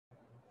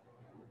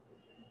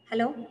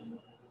Hello,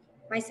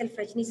 myself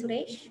Rajni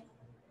Suresh.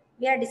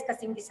 We are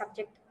discussing the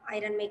subject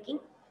iron making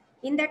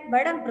in that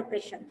burden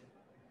preparation.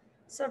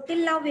 So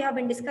till now we have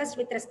been discussed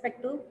with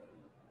respect to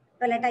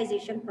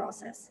pelletization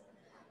process.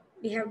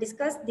 We have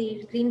discussed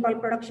the green ball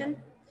production,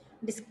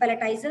 disc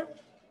pelletizer,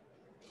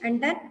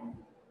 and then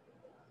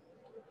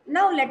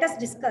now let us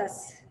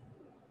discuss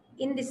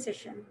in this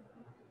session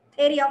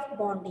theory of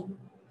bonding.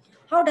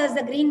 How does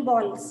the green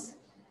balls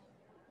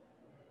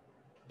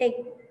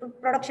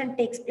production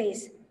takes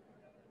place?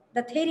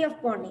 The theory of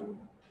bonding.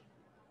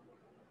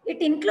 It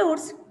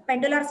includes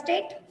pendular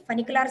state,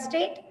 funicular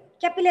state,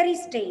 capillary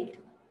state.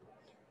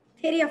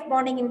 Theory of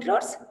bonding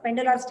includes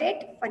pendular state,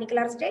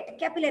 funicular state,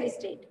 capillary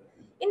state.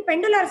 In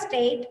pendular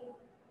state,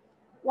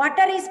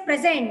 water is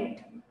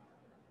present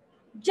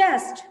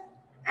just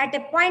at a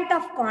point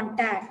of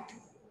contact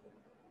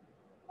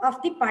of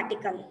the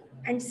particle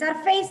and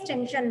surface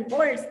tension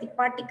holds the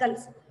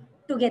particles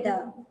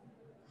together.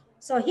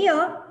 So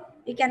here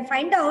you can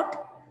find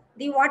out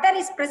the water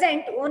is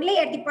present only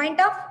at the point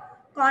of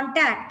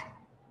contact.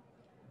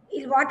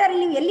 Water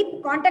ಇಲ್ಲಿ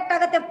contact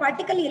ಆಗುತ್ತೆ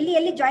particle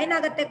ಎಲ್ಲಿ join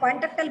ಆಗುತ್ತೆ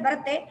contact ಅಲ್ಲಿ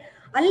ಬರುತ್ತೆ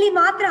ಅಲ್ಲಿ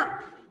ಮಾತ್ರ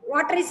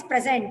water is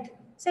present.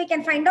 So you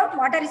can find out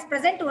water is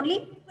present only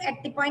at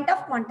the point of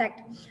contact.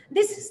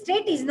 This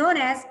state is known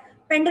as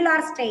pendular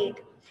state.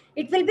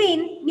 It will be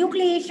in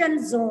nucleation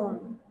zone.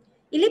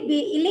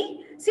 ಇಲ್ಲಿ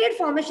seed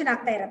formation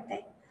ಆಗ್ತಾ ಇರುತ್ತೆ.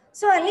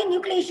 So ಅಲ್ಲಿ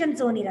nucleation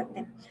zone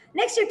ಇರುತ್ತೆ.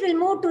 Next it will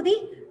move to the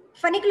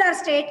funicular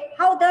state.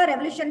 How the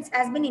revolutions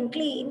has been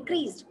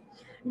increased.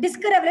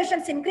 Disc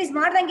revolutions increase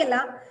ಮಾಡ್ದಂಗೆಲ್ಲ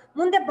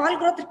ಮುಂದೆ ball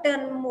growth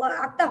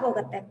ಆಗ್ತಾ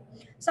ಹೋಗುತ್ತೆ.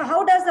 So how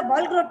does the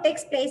ball growth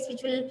takes place,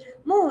 which will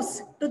moves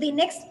to the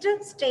next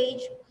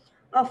stage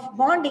of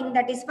bonding,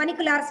 that is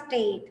funicular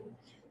state.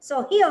 So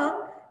here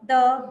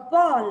the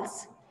balls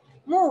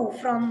move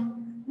from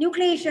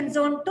nucleation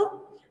zone to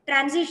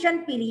transition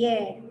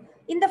period.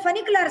 In the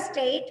funicular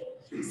state,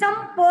 some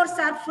pores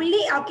are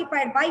fully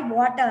occupied by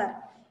water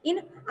in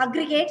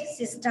aggregate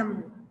system.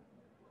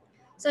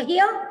 So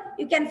here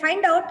you can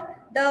find out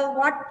the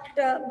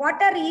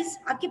water is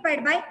occupied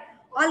by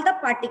all the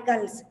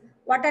particles.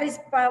 Water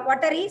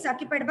is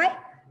occupied by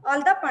all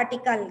the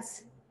particles.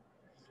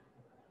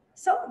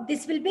 So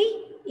this will be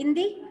in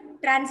the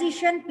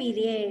transition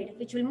period,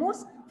 which will move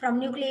from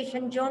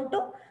nucleation zone to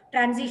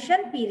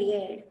transition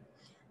period.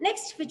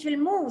 Next, which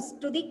will move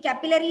to the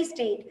capillary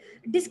state.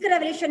 Disc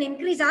revolution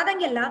increase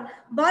adangella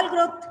ball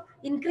growth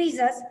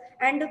increases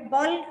and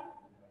ball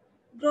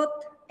growth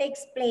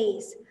takes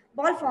place.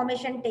 Ball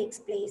formation takes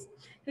place,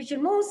 which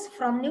moves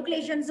from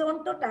nucleation zone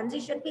to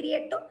transition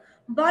period to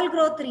ball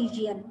growth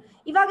region.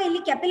 ಇವಾಗ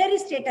ಇಲ್ಲಿ capillary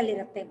state ಅಲ್ಲಿ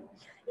ಇರುತ್ತೆ.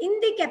 In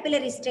the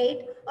capillary state,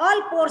 all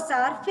pores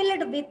are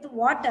filled with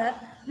water,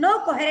 no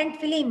coherent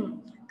film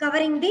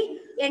covering the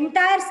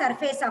entire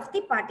surface of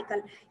the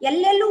particle.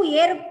 ಎಲ್ಲೆಲ್ಲೂ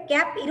air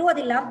gap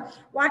ಇರೋದಿಲ್ಲ,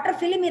 water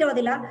film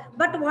ಇರೋದಿಲ್ಲ,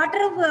 but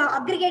water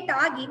aggregate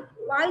ಆಗಿ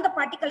all the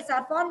particles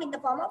are formed in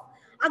the form of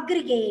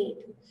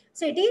aggregate.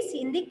 So it is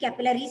in the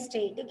capillary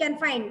state. You can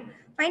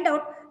find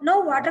out no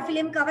water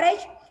film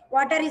coverage.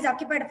 Water is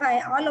occupied by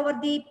all over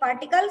the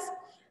particles.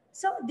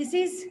 So this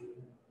is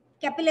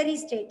capillary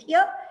state.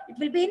 Here it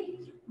will be in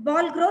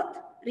ball growth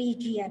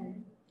region.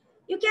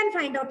 You can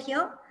find out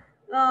here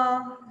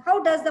how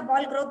does the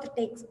ball growth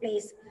takes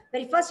place.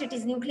 Very first it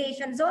is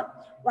nucleation zone.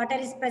 Water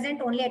is present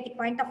only at the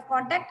point of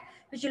contact,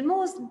 which will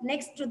move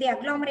next to the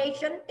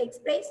agglomeration takes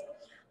place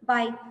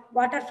by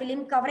water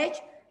film coverage.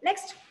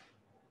 Next,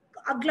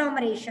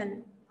 agglomeration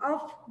of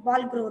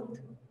ball growth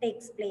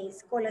takes place,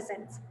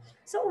 coalescence.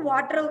 So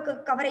water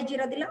coverage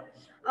irodilla,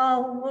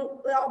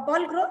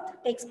 ball growth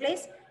takes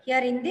place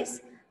here in this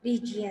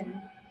region.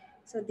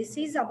 So this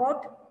is about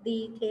the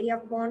theory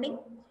of bonding.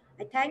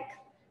 I thank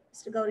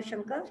Mr. Gauri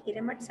Shankar,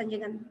 Hiremat, Sanjay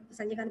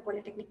Gandhi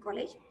Polytechnic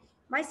College,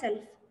 myself,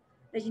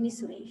 Rajni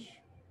Suresh,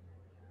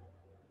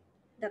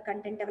 the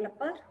content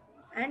developer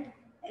and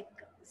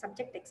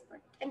subject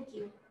expert. Thank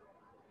you.